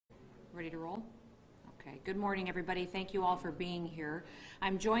Ready to roll? Okay. Good morning, everybody. Thank you all for being here.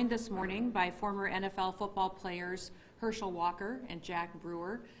 I'm joined this morning by former NFL football players Herschel Walker and Jack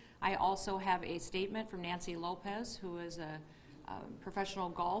Brewer. I also have a statement from Nancy Lopez, who is a professional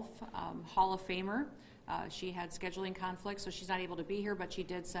golf Hall of Famer. She had scheduling conflicts, so she's not able to be here, but she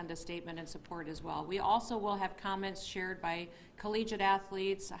did send a statement in support as well. We also will have comments shared by collegiate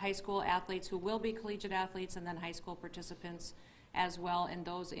athletes, high school athletes who will be collegiate athletes, and then high school participants as well, and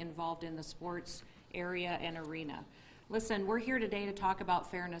those involved in the sports area and arena. Listen, we're here today to talk about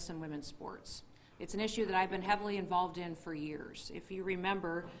fairness in women's sports. It's an issue that I've been heavily involved in for years. If you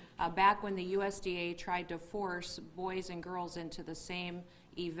remember, back when the USDA tried to force boys and girls into the same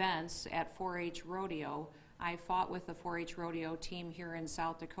events at 4-H rodeo, I fought with the 4-H rodeo team here in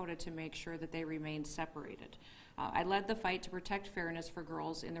South Dakota to make sure that they remained separated. I led the fight to protect fairness for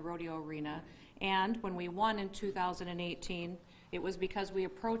girls in the rodeo arena, and when we won in 2018, it was because we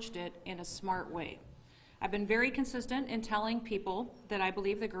approached it in a smart way. I've been very consistent in telling people that I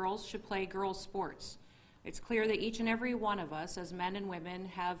believe the girls should play girls' sports. It's clear that each and every one of us, as men and women,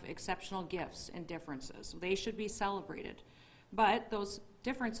 have exceptional gifts and differences. They should be celebrated. But those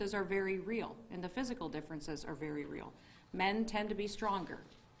differences are very real, and the physical differences are very real. Men tend to be stronger.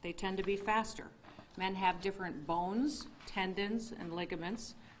 They tend to be faster. Men have different bones, tendons, and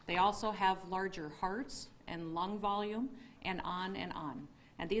ligaments. They also have larger hearts and lung volume, and on and on.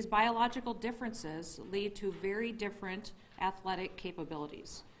 And these biological differences lead to very different athletic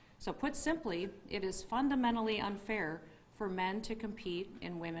capabilities. So put simply, it is fundamentally unfair for men to compete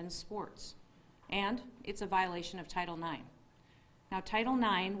in women's sports. And it's a violation of Title IX. Now, Title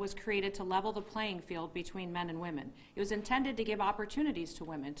IX was created to level the playing field between men and women. It was intended to give opportunities to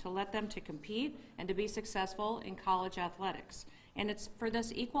women, to let them to compete and to be successful in college athletics. And it's for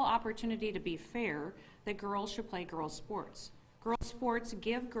this equal opportunity to be fair that girls should play girls' sports. Girls' sports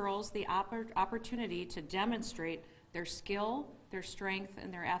give girls the opportunity to demonstrate their skill, their strength,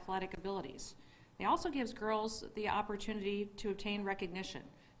 and their athletic abilities. It also gives girls the opportunity to obtain recognition,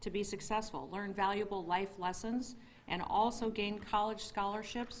 to be successful, learn valuable life lessons, and also gain college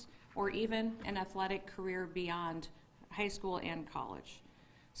scholarships or even an athletic career beyond high school and college.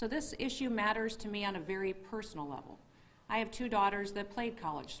 So this issue matters to me on a very personal level. I have two daughters that played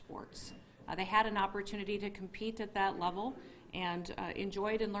college sports. They had an opportunity to compete at that level and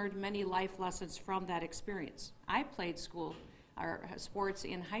enjoyed and learned many life lessons from that experience. I played sports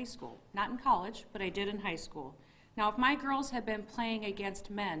in high school, not in college, but I did in high school. Now, if my girls had been playing against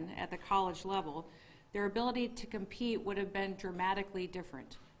men at the college level, their ability to compete would have been dramatically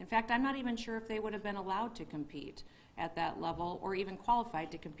different. In fact, I'm not even sure if they would have been allowed to compete at that level or even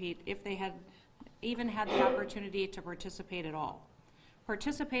qualified to compete if they had even had the opportunity to participate at all.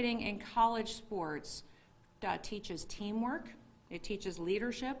 Participating in college sports teaches teamwork, it teaches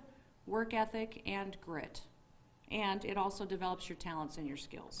leadership, work ethic, and grit. And it also develops your talents and your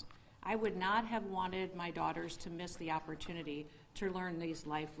skills. I would not have wanted my daughters to miss the opportunity to learn these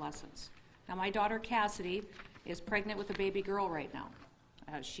life lessons. Now, my daughter Cassidy is pregnant with a baby girl right now.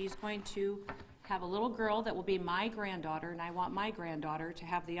 She's going to have a little girl that will be my granddaughter, and I want my granddaughter to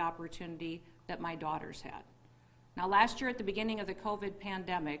have the opportunity that my daughters had. Now, last year at the beginning of the COVID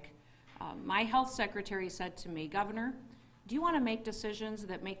pandemic, my health secretary said to me, "Governor, do you want to make decisions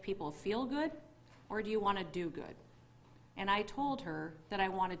that make people feel good, or do you want to do good?" And I told her that I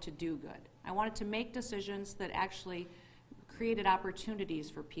wanted to do good. I wanted to make decisions that actually created opportunities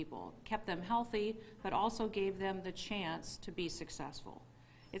for people, kept them healthy, but also gave them the chance to be successful.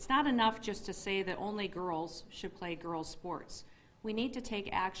 It's not enough just to say that only girls should play girls' sports. We need to take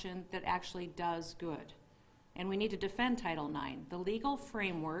action that actually does good. And we need to defend Title IX, the legal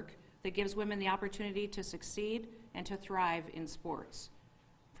framework that gives women the opportunity to succeed and to thrive in sports.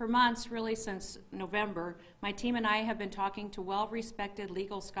 For months, really since November, my team and I have been talking to well-respected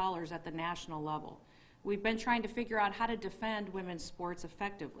legal scholars at the national level. We've been trying to figure out how to defend women's sports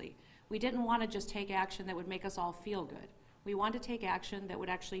effectively. We didn't want to just take action that would make us all feel good. We want to take action that would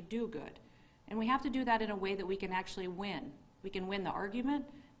actually do good. And we have to do that in a way that we can actually win. We can win the argument,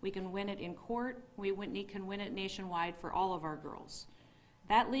 we can win it in court, we can win it nationwide for all of our girls.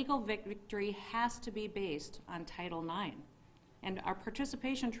 That legal victory has to be based on Title IX. And our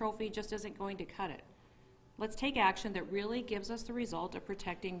participation trophy just isn't going to cut it. Let's take action that really gives us the result of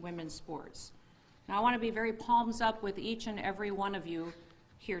protecting women's sports. Now, I want to be very palms up with each and every one of you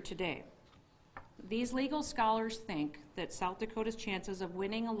here today. These legal scholars think that South Dakota's chances of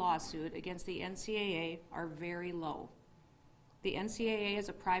winning a lawsuit against the NCAA are very low. The NCAA is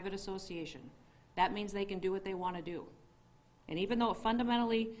a private association. That means they can do what they want to do. And even though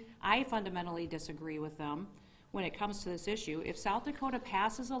I fundamentally disagree with them, when it comes to this issue. If South Dakota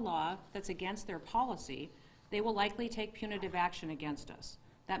passes a law that's against their policy, they will likely take punitive action against us.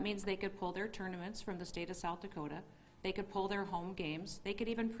 That means they could pull their tournaments from the state of South Dakota. They could pull their home games. They could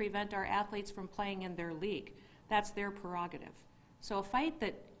even prevent our athletes from playing in their league. That's their prerogative. So a fight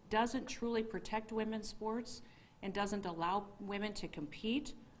that doesn't truly protect women's sports and doesn't allow women to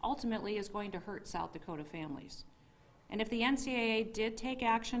compete ultimately is going to hurt South Dakota families. And if the NCAA did take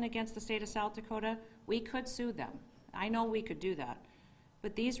action against the state of South Dakota, we could sue them. I know we could do that.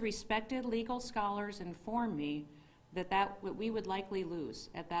 But these respected legal scholars inform me that we would likely lose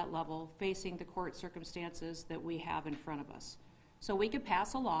at that level, facing the court circumstances that we have in front of us. So we could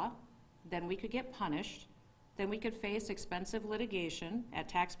pass a law, then we could get punished, then we could face expensive litigation at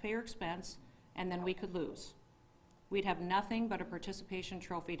taxpayer expense, and then we could lose. We'd have nothing but a participation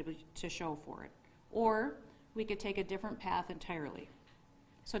trophy to show for it. Or we could take a different path entirely.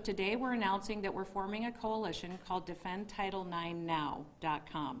 So today we're announcing that we're forming a coalition called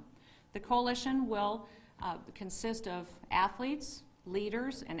DefendTitle9Now.com. The coalition will consist of athletes,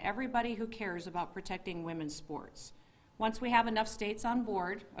 leaders, and everybody who cares about protecting women's sports. Once we have enough states on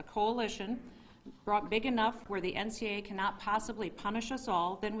board, a coalition big enough where the NCAA cannot possibly punish us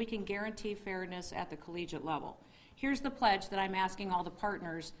all, then we can guarantee fairness at the collegiate level. Here's the pledge that I'm asking all the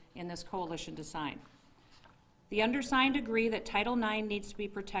partners in this coalition to sign. The undersigned agree that Title IX needs to be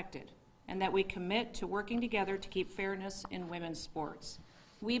protected and that we commit to working together to keep fairness in women's sports.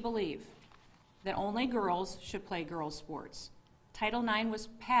 We believe that only girls should play girls' sports. Title IX was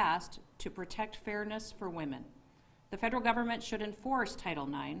passed to protect fairness for women. The federal government should enforce Title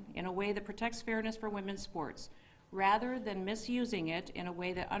IX in a way that protects fairness for women's sports, rather than misusing it in a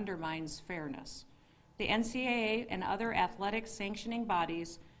way that undermines fairness. The NCAA and other athletic sanctioning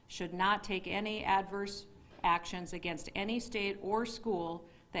bodies should not take any adverse actions against any state or school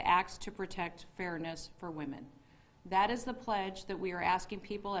that acts to protect fairness for women. That is the pledge that we are asking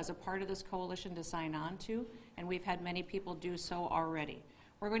people as a part of this coalition to sign on to, and we've had many people do so already.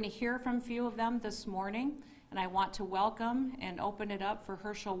 We're going to hear from a few of them this morning, and I want to welcome and open it up for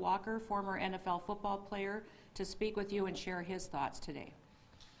Herschel Walker, former NFL football player, to speak with you and share his thoughts today.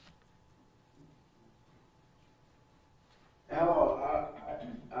 Hello,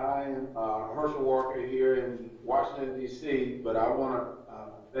 I am Herschel Walker here in Washington, D.C., but I want to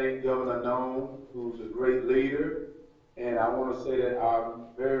thank Governor Noem, who's a great leader, and I want to say that I'm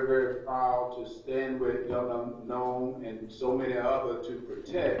very, very proud to stand with Governor Noem and so many others to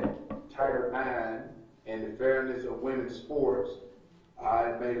protect Title IX and the fairness of women's sports.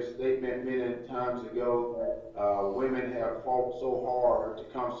 I made a statement many times ago that women have fought so hard to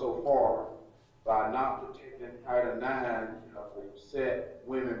come so far. By not protecting Title IX, we've set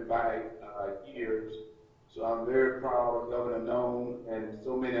women back years. So I'm very proud of Governor Noem and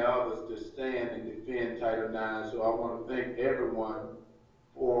so many others to stand and defend Title IX. So I want to thank everyone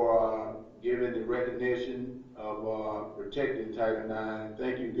for giving the recognition of protecting Title IX.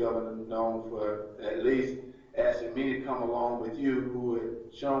 Thank you, Governor Noem, for at least asking me to come along with you, who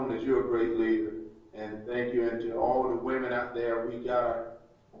have shown that you're a great leader. And thank you, and to all the women out there, we got to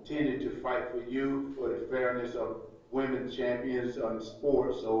continue to fight for you, for the fairness of women champions in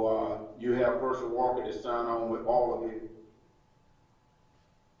sports. So you have Herschel Walker to sign on with all of you.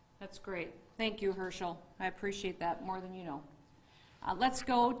 That's great. Thank you, Herschel. I appreciate that more than you know. Let's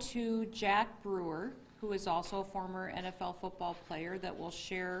go to Jack Brewer, who is also a former NFL football player, that will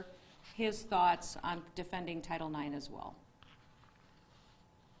share his thoughts on defending Title IX as well.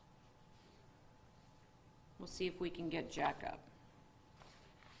 We'll see if we can get Jack up.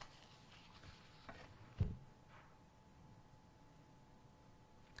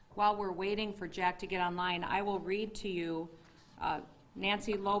 While we're waiting for Jack to get online, I will read to you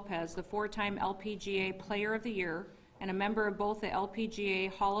Nancy Lopez, the four-time LPGA Player of the Year and a member of both the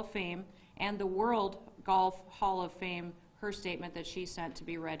LPGA Hall of Fame and the World Golf Hall of Fame, her statement that she sent to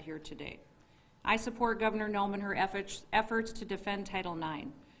be read here today. I support Governor Noem and her efforts to defend Title IX.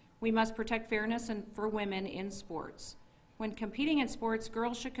 We must protect fairness for women in sports. When competing in sports,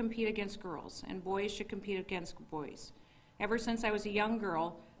 girls should compete against girls and boys should compete against boys. Ever since I was a young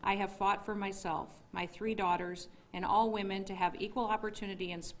girl, I have fought for myself, my 3 daughters, and all women to have equal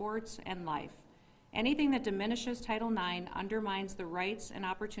opportunity in sports and life. Anything that diminishes Title IX undermines the rights and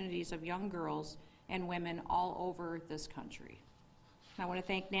opportunities of young girls and women all over this country. I want to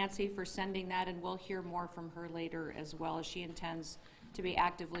thank Nancy for sending that, and we'll hear more from her later as well, as she intends to be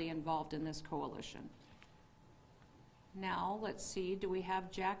actively involved in this coalition. Now, let's see, do we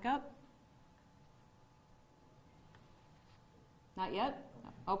have Jack up? Not yet?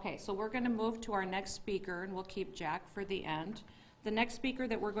 Okay, so we're going to move to our next speaker, and we'll keep Jack for the end. The next speaker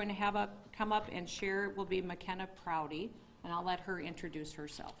that we're going to have come up and share will be McKenna Prouty, and I'll let her introduce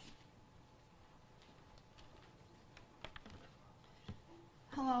herself.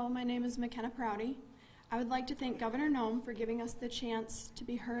 Hello, my name is McKenna Prouty. I would like to thank Governor Noem for giving us the chance to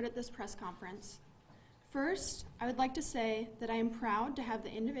be heard at this press conference. First, I would like to say that I am proud to have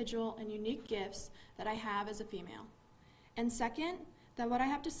the individual and unique gifts that I have as a female. And second, that what I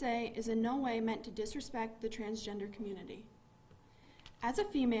have to say is in no way meant to disrespect the transgender community. As a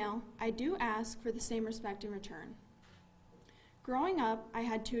female, I do ask for the same respect in return. Growing up, I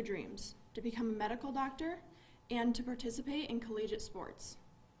had two dreams: to become a medical doctor and to participate in collegiate sports.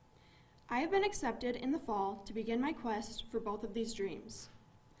 I have been accepted in the fall to begin my quest for both of these dreams.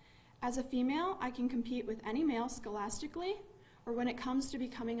 As a female, I can compete with any male scholastically or when it comes to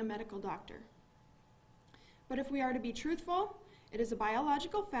becoming a medical doctor. But if we are to be truthful, it is a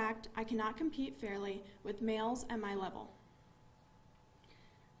biological fact I cannot compete fairly with males at my level.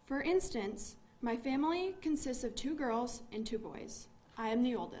 For instance, my family consists of 2 girls and 2 boys. I am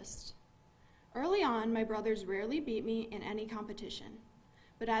the oldest. Early on, my brothers rarely beat me in any competition.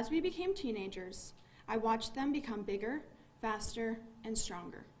 But as we became teenagers, I watched them become bigger, faster, and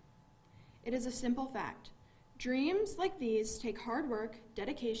stronger. It is a simple fact. Dreams like these take hard work,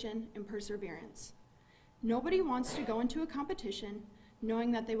 dedication, and perseverance. Nobody wants to go into a competition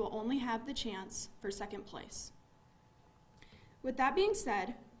knowing that they will only have the chance for second place. With that being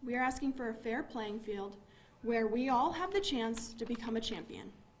said, we are asking for a fair playing field where we all have the chance to become a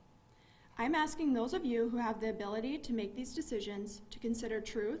champion. I'm asking those of you who have the ability to make these decisions to consider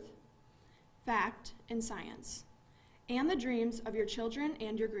truth, fact, and science, and the dreams of your children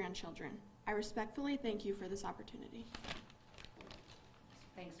and your grandchildren. I respectfully thank you for this opportunity.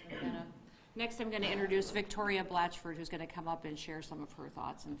 Thanks, McKenna. Next, I'm going to introduce Victoria Blatchford, who's going to come up and share some of her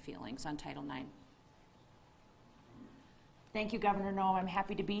thoughts and feelings on Title IX. Thank you, Governor Noem. I'm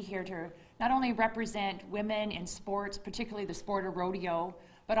happy to be here to not only represent women in sports, particularly the sport of rodeo,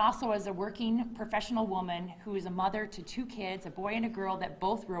 but also as a working professional woman who is a mother to 2 kids, a boy and a girl that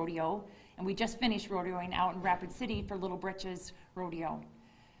both rodeo, and we just finished rodeoing out in Rapid City for Little Britches Rodeo.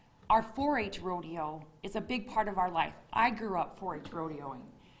 Our 4-H rodeo is a big part of our life. I grew up 4-H rodeoing,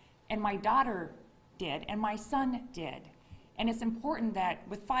 and my daughter did, and my son did. And it's important that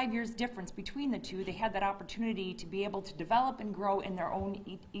with 5 years difference between the two, they had that opportunity to be able to develop and grow in their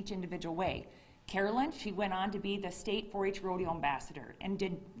own each individual way. Carolyn, she went on to be the state 4-H rodeo ambassador and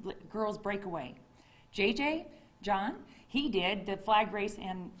did girls breakaway. JJ, John, he did the flag race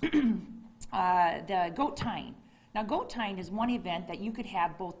and the goat tying. Now goat tying is one event that you could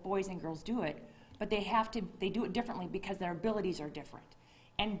have both boys and girls do it, but they do it differently because their abilities are different.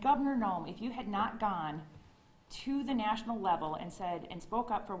 And Governor Noem, if you had not gone to the national level and said and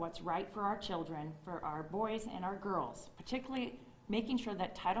spoke up for what's right for our children, for our boys and our girls, particularly making sure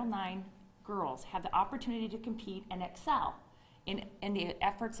that Title IX girls have the opportunity to compete and excel in the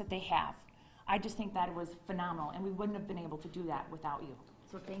efforts that they have. I just think that it was phenomenal, and we wouldn't have been able to do that without you.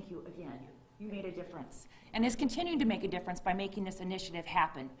 So thank you again. You made a difference, and is continuing to make a difference by making this initiative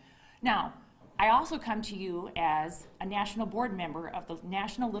happen. Now, I also come to you as a national board member of the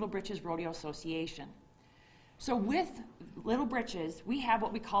National Little Britches Rodeo Association. So with Little Britches, we have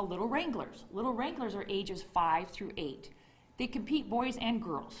what we call Little Wranglers. Little Wranglers are ages 5 through 8. They compete boys and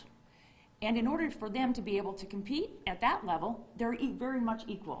girls. And in order for them to be able to compete at that level, they're very much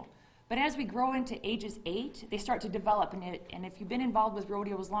equal. But as we grow into ages 8, they start to develop. And if you've been involved with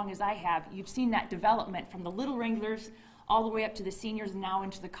rodeo as long as I have, you've seen that development from the Little Wranglers all the way up to the seniors and now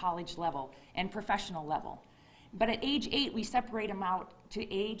into the college level and professional level. But at age 8, we separate them out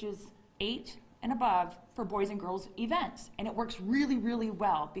to ages 8 and above for boys and girls events. And it works really, really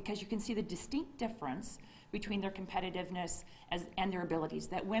well because you can see the distinct difference between their competitiveness and their abilities,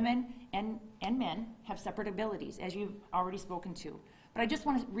 that women and men have separate abilities, as you've already spoken to. But I just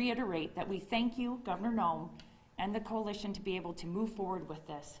want to reiterate that we thank you, Governor Noem, and the coalition to be able to move forward with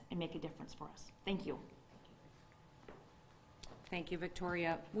this and make a difference for us. Thank you. Thank you,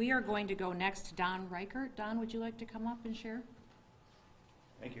 Victoria. We are going to go next to Don Reichert. Don, would you like to come up and share?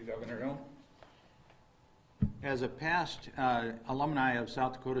 Thank you, Governor Noem. As a past alumni of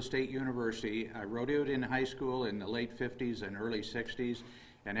South Dakota State University, I rodeoed in high school in the late 50s and early 60s,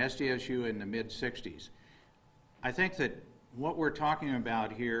 and SDSU in the mid 60s. I think that what we're talking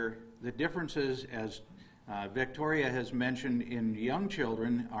about here, the differences, as Victoria has mentioned, in young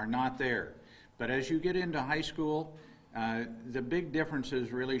children are not there. But as you get into high school, the big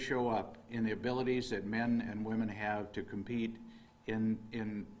differences really show up in the abilities that men and women have to compete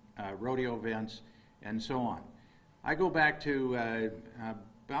in rodeo events and so on. I go back to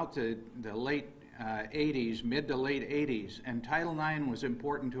about the late 80s, mid to late 80s, and Title IX was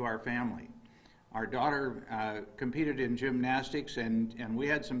important to our family. Our daughter competed in gymnastics, and we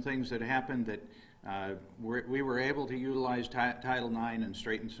had some things that happened that we were able to utilize Title IX and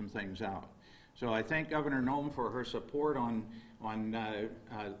straighten some things out. So I thank Governor Noem for her support on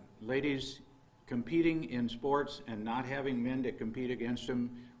ladies competing in sports and not having men to compete against them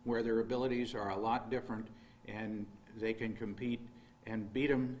where their abilities are a lot different, and they can compete and beat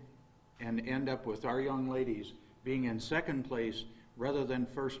them and end up with our young ladies being in second place rather than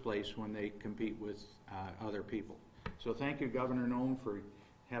first place when they compete with other people. So thank you, Governor Noem, for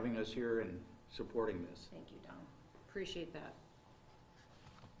having us here and supporting this. Thank you, Don. Appreciate that.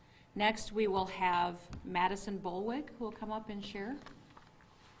 Next, we will have Madison Bolwick, who will come up and share.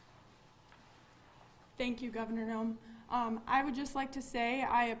 Thank you, Governor Noem. I would just like to say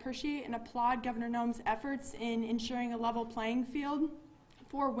I appreciate and applaud Governor Noem's efforts in ensuring a level playing field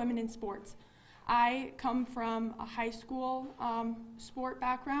for women in sports. I come from a high school sport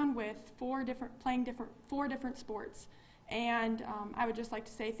background with four different sports, and I would just like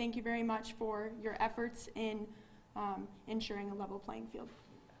to say thank you very much for your efforts in ensuring a level playing field.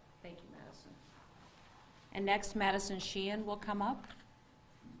 Thank you, Madison. And next, Madison Sheehan will come up.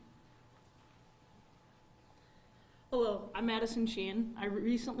 Hello, I'm Madison Sheehan. I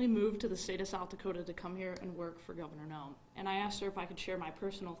recently moved to the state of South Dakota to come here and work for Governor Noem, and I asked her if I could share my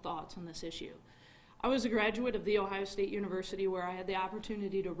personal thoughts on this issue. I was a graduate of The Ohio State University, where I had the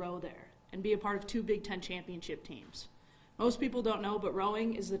opportunity to row there and be a part of 2 Big Ten championship teams. Most people don't know, but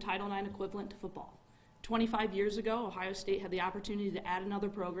rowing is the Title IX equivalent to football. 25 years ago, Ohio State had the opportunity to add another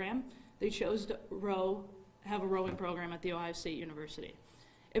program. They chose to have a rowing program at The Ohio State University.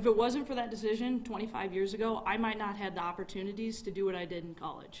 If it wasn't for that decision 25 years ago, I might not have the opportunities to do what I did in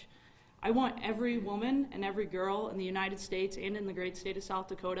college. I want every woman and every girl in the United States and in the great state of South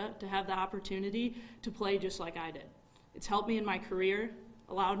Dakota to have the opportunity to play just like I did. It's helped me in my career,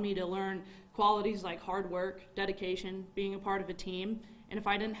 allowed me to learn qualities like hard work, dedication, being a part of a team, and if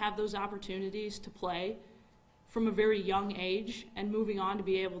I didn't have those opportunities to play from a very young age and moving on to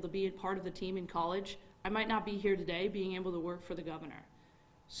be able to be a part of the team in college, I might not be here today being able to work for the governor.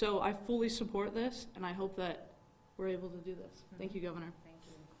 So I fully support this, and I hope that we're able to do this. Thank you, Governor. Thank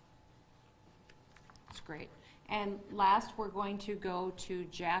you. That's great. And last, we're going to go to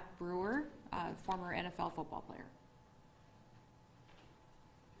Jack Brewer, former NFL football player.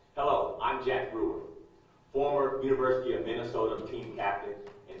 Hello, I'm Jack Brewer, former University of Minnesota team captain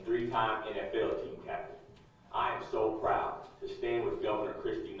and 3-time NFL team captain. I am so proud to stand with Governor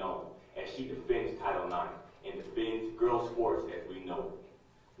Kristi Noem as she defends Title IX and defends girls' sports as we know it.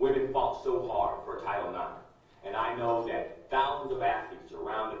 Women fought so hard for Title IX, and I know that thousands of athletes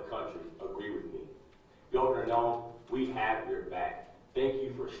around the country agree with me. Governor Noem, we have your back. Thank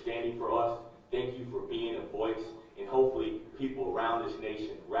you for standing for us. Thank you for being a voice, and hopefully people around this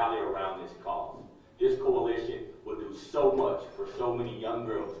nation rally around this cause. This coalition will do so much for so many young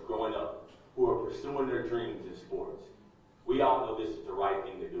girls growing up who are pursuing their dreams in sports. We all know this is the right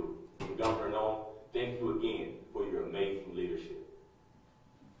thing to do. And Governor Noem, thank you again for your amazing leadership.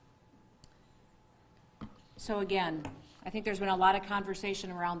 So again, I think there's been a lot of conversation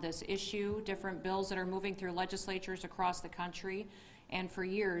around this issue, different bills that are moving through legislatures across the country, and for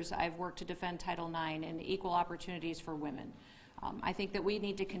years I've worked to defend Title IX and equal opportunities for women. I think that we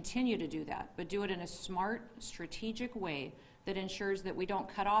need to continue to do that, but do it in a smart, strategic way that ensures that we don't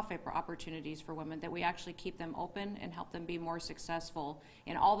cut off opportunities for women, that we actually keep them open and help them be more successful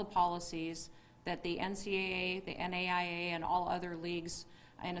in all the policies that the NCAA, the NAIA, and all other leagues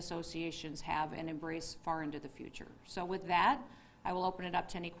and associations have and embrace far into the future. So with that, I will open it up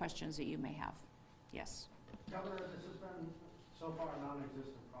to any questions that you may have. Yes? Governor, this has been so far a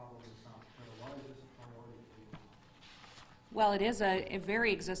non-existent problem in South Dakota. Why is this a priority for you? Well, it is a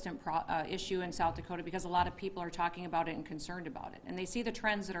very existent issue in South Dakota because a lot of people are talking about it and concerned about it. And they see the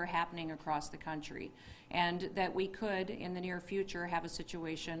trends that are happening across the country, and that we could, in the near future, have a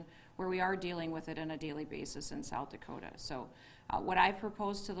situation where we are dealing with it on a daily basis in South Dakota. So what I've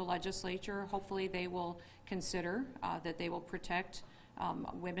proposed to the legislature, hopefully they will consider that they will protect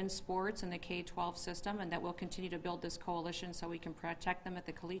women's sports and the K-12 system, and that we'll continue to build this coalition so we can protect them at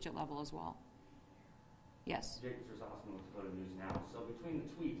the collegiate level as well. Yes? Jacob Osman with Dakota News Now. So between the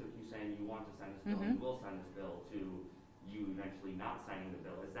tweets of you saying you want to send this bill, and you will send this bill, to you eventually not signing the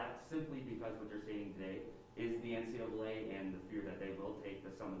bill, is that simply because what you're stating today is the NCAA and the fear that they will take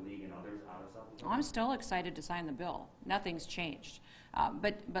the Summit League and others out of South Dakota? I'm still excited to sign the bill. Nothing's changed.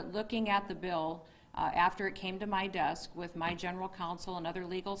 But looking at the bill, After it came to my desk with my general counsel and other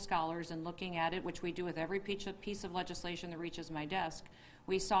legal scholars and looking at it, which we do with every piece of legislation that reaches my desk,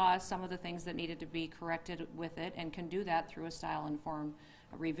 we saw some of the things that needed to be corrected with it and can do that through a style and form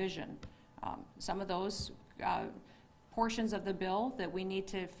revision. Some of those portions of the bill that we need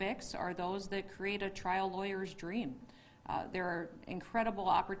to fix are those that create a trial lawyer's dream. There are incredible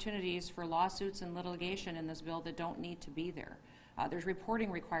opportunities for lawsuits and litigation in this bill that don't need to be there. There's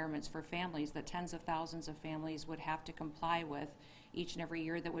reporting requirements for families that tens of thousands of families would have to comply with each and every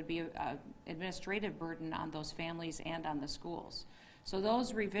year that would be an administrative burden on those families and on the schools. So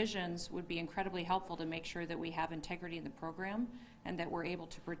those revisions would be incredibly helpful to make sure that we have integrity in the program and that we're able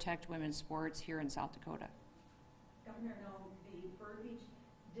to protect women's sports here in South Dakota. Governor Noem, the verbiage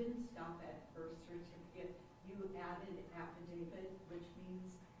didn't stop at birth certificate. You added affidavit, which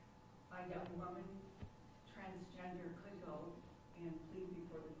means a young woman, transgender, could go and plead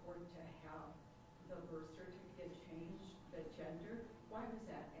before the court to have the birth certificate change the gender. Why was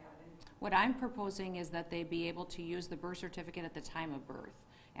that added? What I'm proposing is that they be able to use the birth certificate at the time of birth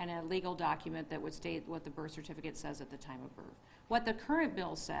and a legal document that would state what the birth certificate says at the time of birth. What the current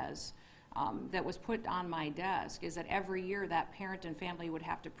bill says that was put on my desk is that every year that parent and family would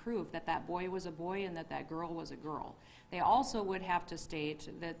have to prove that that boy was a boy and that that girl was a girl. They also would have to state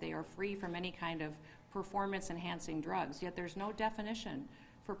that they are free from any kind of performance-enhancing drugs, yet there's no definition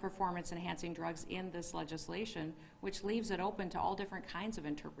for performance-enhancing drugs in this legislation, which leaves it open to all different kinds of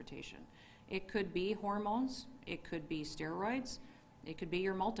interpretation. It could be hormones, it could be steroids, it could be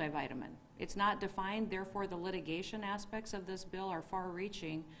your multivitamin. It's not defined, therefore the litigation aspects of this bill are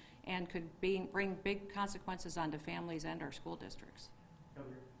far-reaching and could bring big consequences onto families and our school districts.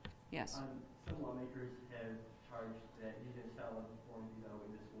 Governor? Yes. Some lawmakers have charged that using a style of form,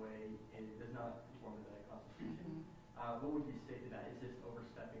 in this way, and it does not conform to the Constitution. What would you say to that? Is this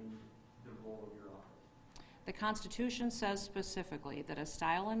overstepping the role of your office? The Constitution says specifically that a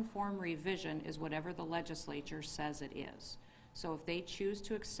style and form revision is whatever the legislature says it is. So if they choose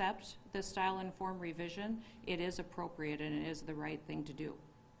to accept the style and form revision, it is appropriate and it is the right thing to do.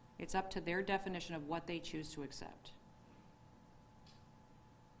 It's up to their definition of what they choose to accept.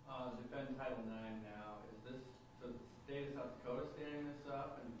 Defend Title IX now. Is this the state of South Dakota standing this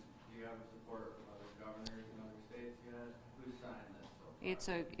up, and do you have support from other governors in other states yet? Who's signed this so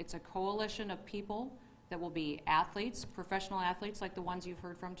far? It's a coalition of people that will be athletes, professional athletes like the ones you've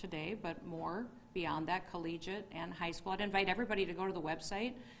heard from today, but more beyond that, collegiate and high school. I'd invite everybody to go to the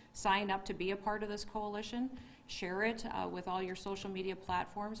website, sign up to be a part of this coalition, share it with all your social media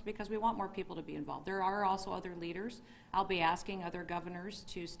platforms because we want more people to be involved. There are also other leaders. I'll be asking other governors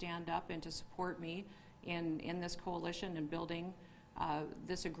to stand up and to support me in this coalition and building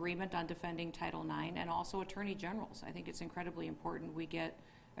this agreement on defending Title IX, and also attorney generals. I think it's incredibly important we get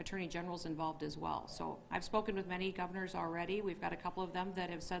attorney generals involved as well. So I've spoken with many governors already. We've got a couple of them that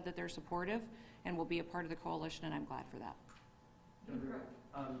have said that they're supportive and will be a part of the coalition, and I'm glad for that.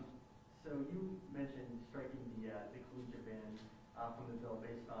 So you mentioned striking the collegiate ban from the bill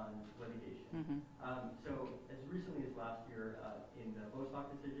based on litigation. So as recently as last year in the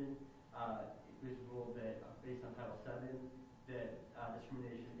Bostock decision, it was ruled that based on Title VII, that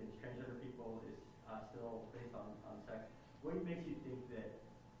discrimination against transgender people is still based on sex. What makes you think that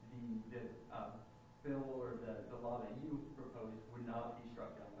the bill or the law that you proposed would not be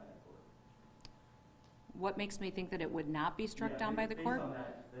struck down by the court? What makes me think that it would not be struck down by the court?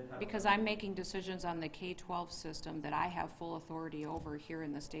 Because I'm making decisions on the K-12 system that I have full authority over here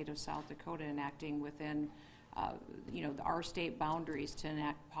in the state of South Dakota, enacting within our state boundaries to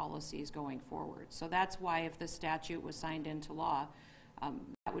enact policies going forward. So that's why if the statute was signed into law,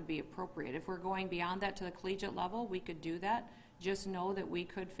 that would be appropriate. If we're going beyond that to the collegiate level, we could do that. Just know that we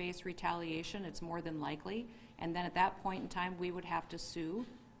could face retaliation. It's more than likely. And then at that point in time, we would have to sue,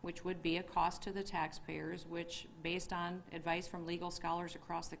 which would be a cost to the taxpayers, which, based on advice from legal scholars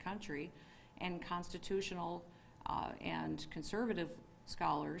across the country and constitutional and conservative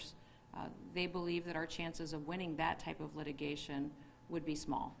scholars, they believe that our chances of winning that type of litigation would be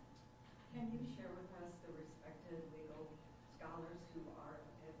small. Can you share with us the respected legal scholars who are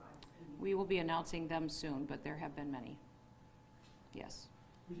advising? We will be announcing them soon, but there have been many. Yes.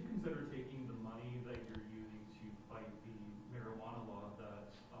 Would you consider taking the money that you're using to fight the marijuana law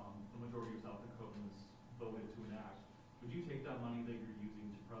that the majority of South Dakotans voted to enact? Would you take that money that you're using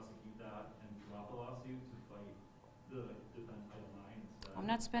to prosecute that and drop the lawsuit to fight the defend Title IX instead? I'm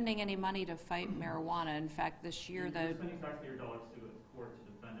not spending any money to fight marijuana. In fact, this year you're spending taxpayer dollars to go to court to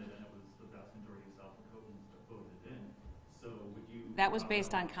defend it, and it was the vast majority of South Dakotans that voted it in. So would you? That was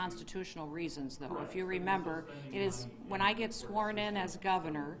based on constitutional reasons, though. Correct. If you remember, it is when I get sworn in as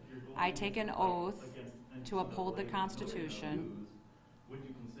governor, I take an oath against to uphold the NCAA, Constitution. would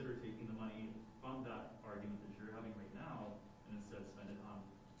you consider taking the money from that argument that you're having right now and instead spend it on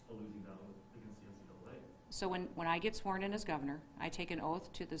a losing battle against the NCAA? So when I get sworn in as governor, I take an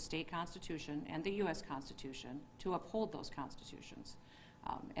oath to the state constitution and the U.S. Constitution to uphold those constitutions.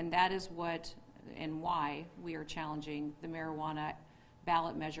 And that is what and why we are challenging the marijuana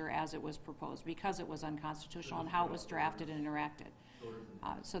ballot measure as it was proposed, because it was unconstitutional and how it was drafted and interacted.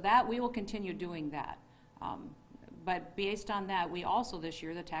 So that we will continue doing that. But based on that, we also this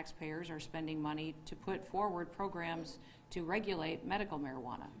year, the taxpayers are spending money to put forward programs to regulate medical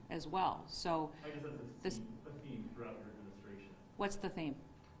marijuana as well. So I guess that's a theme throughout your administration. What's the theme?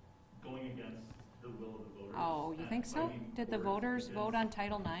 Going against the will of the voters. Oh, you think so? Did the voters vote on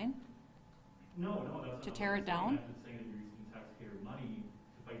Title IX? No, that's to not tear what it I'm down? saying. I'm just saying that you're using taxpayer money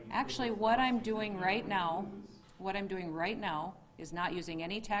to fight these Actually, protests. what I'm You're doing gonna right now, lose. what I'm doing right now is not using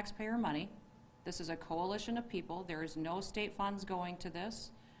any taxpayer money. This is a coalition of people. There is no state funds going to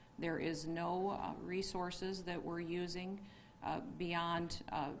this. There is no resources that we're using beyond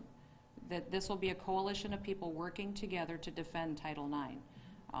that. This will be a coalition of people working together to defend Title IX.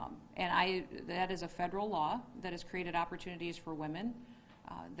 And that is a federal law that has created opportunities for women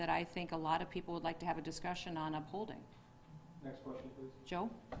that I think a lot of people would like to have a discussion on upholding. Next question, please. Joe?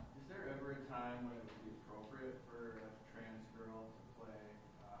 Is there ever a time when it would be appropriate for a trans girl to play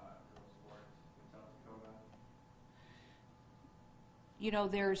girl sports in South Dakota? You know,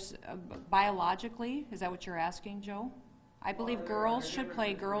 there's biologically, is that what you're asking, Joe? I believe are girls there should play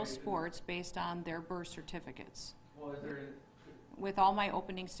different girls' situations? sports based on their birth certificates. Well, is there, With all my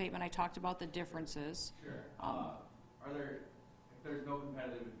opening statement, I talked about the differences. sure, are there, if there's no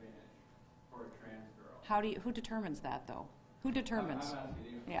competitive advantage for a trans girl? Who determines that, though? Who determines? I'm asking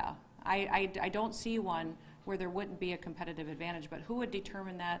you. Yeah, I don't see one where there wouldn't be a competitive advantage, but who would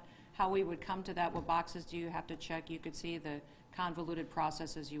determine that? How we would come to that? What boxes do you have to check? You could see the convoluted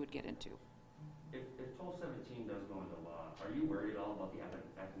processes you would get into. If 1217 does go into law, are you worried at all about the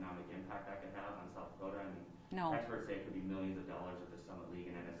economic impact that could have on South Dakota? I mean, No. experts say it could be millions of dollars if the Summit League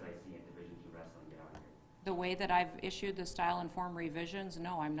and NSIC and Division II wrestling get out here. The way that I've issued the style and form revisions,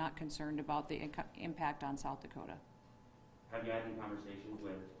 no, I'm not concerned about the impact on South Dakota. Have you had any conversations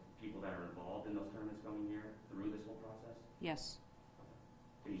with people that are involved in those tournaments coming here through this whole process? Yes.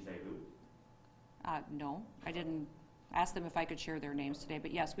 Can you say who? No, I didn't ask them if I could share their names today,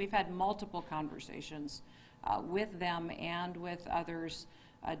 but yes, we've had multiple conversations with them and with others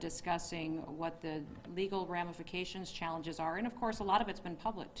discussing what the legal ramifications, challenges are, and of course a lot of it's been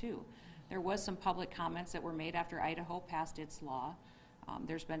public too. There was some public comments that were made after Idaho passed its law.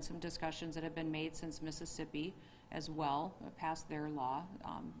 There's been some discussions that have been made since Mississippi as well passed their law.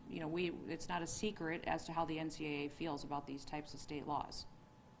 You know, it's not a secret as to how the NCAA feels about these types of state laws.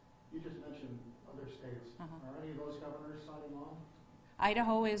 You just mentioned other states. Are any of those governors signing on?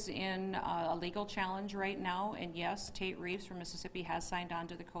 Idaho is in a legal challenge right now, and yes, Tate Reeves from Mississippi has signed on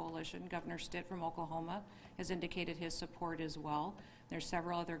to the coalition. Governor Stitt from Oklahoma has indicated his support as well. There's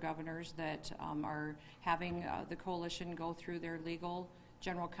several other governors that are having the coalition go through their legal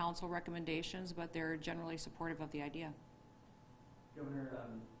general counsel recommendations, but they're generally supportive of the idea. Governor,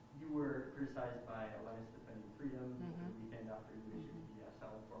 you were criticized by Alliance Defending Freedom over the weekend after you issued the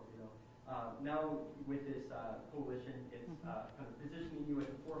silent form veto. Now, with this coalition, it's kind of positioning you at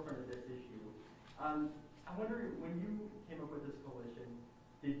the forefront of this issue. I wonder, when you came up with this coalition,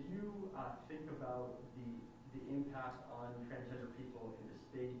 did you think about the impact on transgender people in the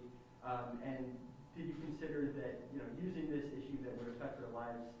state? And did you consider that, you know, using this issue that would affect their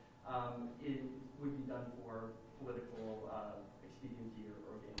lives, it would be done for political expediency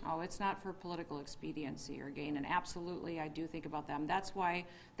or gain? Oh, it's not for political expediency or gain, and absolutely I do think about them. That's why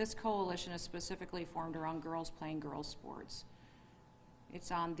this coalition is specifically formed around girls playing girls' sports.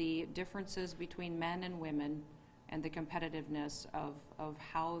 It's on the differences between men and women and the competitiveness of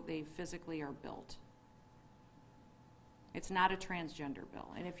how they physically are built. It's not a transgender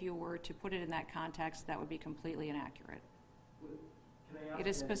bill, and if you were to put it in that context, that would be completely inaccurate. It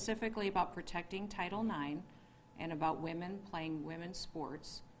is specifically about protecting Title IX and about women playing women's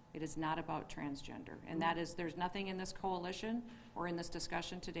sports. It is not about transgender, and that is, there's nothing in this coalition or in this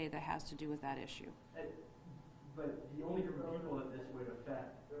discussion today that has to do with that issue. But the only group of people that this would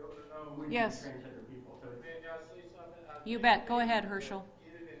affect would Yes. be transgender people. So it's, May I say something? You bet. Go ahead, Herschel.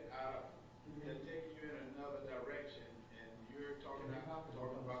 Getting it out, they're taking you in another direction, and you're talking about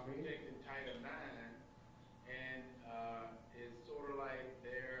protecting Title IX, and it's sort of like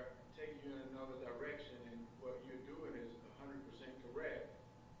they're taking you in another direction, and what you're doing is 100% correct,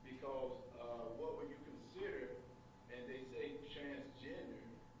 because what would you consider, and they say transgender,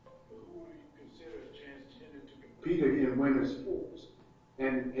 but consider as transgender to compete in women's sports?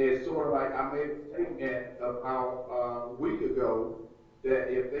 And it's sort of like I made a statement about a week ago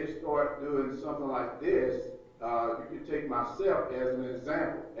that if they start doing something like this, you can take myself as an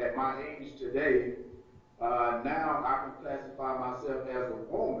example. At my age today, now I can classify myself as a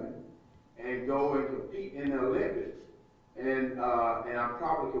woman and go and compete in the Olympics. And I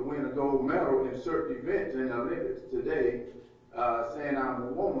probably could win a gold medal in certain events in the Olympics today, saying I'm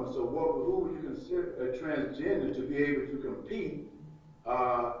a woman. So who would you consider a transgender to be able to compete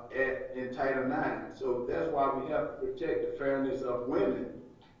in Title IX? So that's why we have to protect the fairness of women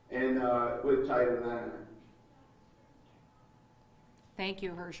and with Title IX. Thank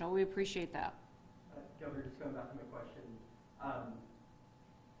you, Herschel. We appreciate that. Governor, just going back to my question,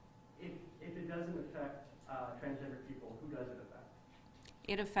 if it doesn't affect transgender people, who does it affect?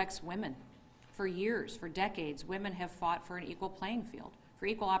 It affects women. For years, for decades, women have fought for an equal playing field, for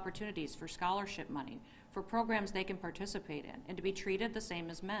equal opportunities, for scholarship money, for programs they can participate in, and to be treated the same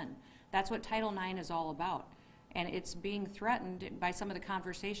as men. That's what Title IX is all about. And it's being threatened by some of the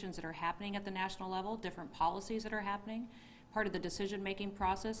conversations that are happening at the national level, different policies that are happening, part of the decision-making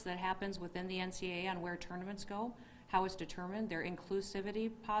process that happens within the NCAA on where tournaments go, how it's determined, their inclusivity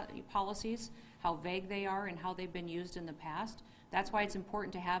policies, how vague they are and how they've been used in the past. That's why it's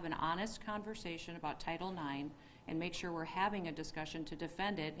important to have an honest conversation about Title IX and make sure we're having a discussion to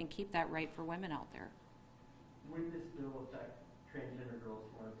defend it and keep that right for women out there. Would this bill affect transgender girls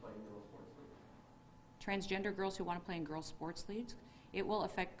who want to play in girls' sports leagues? Transgender girls who want to play in girls' sports leagues, it will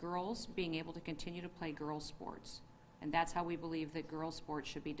affect girls being able to continue to play girls' sports. And that's how we believe that girls' sports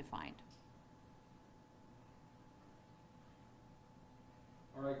should be defined.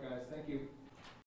 All right, guys, thank you.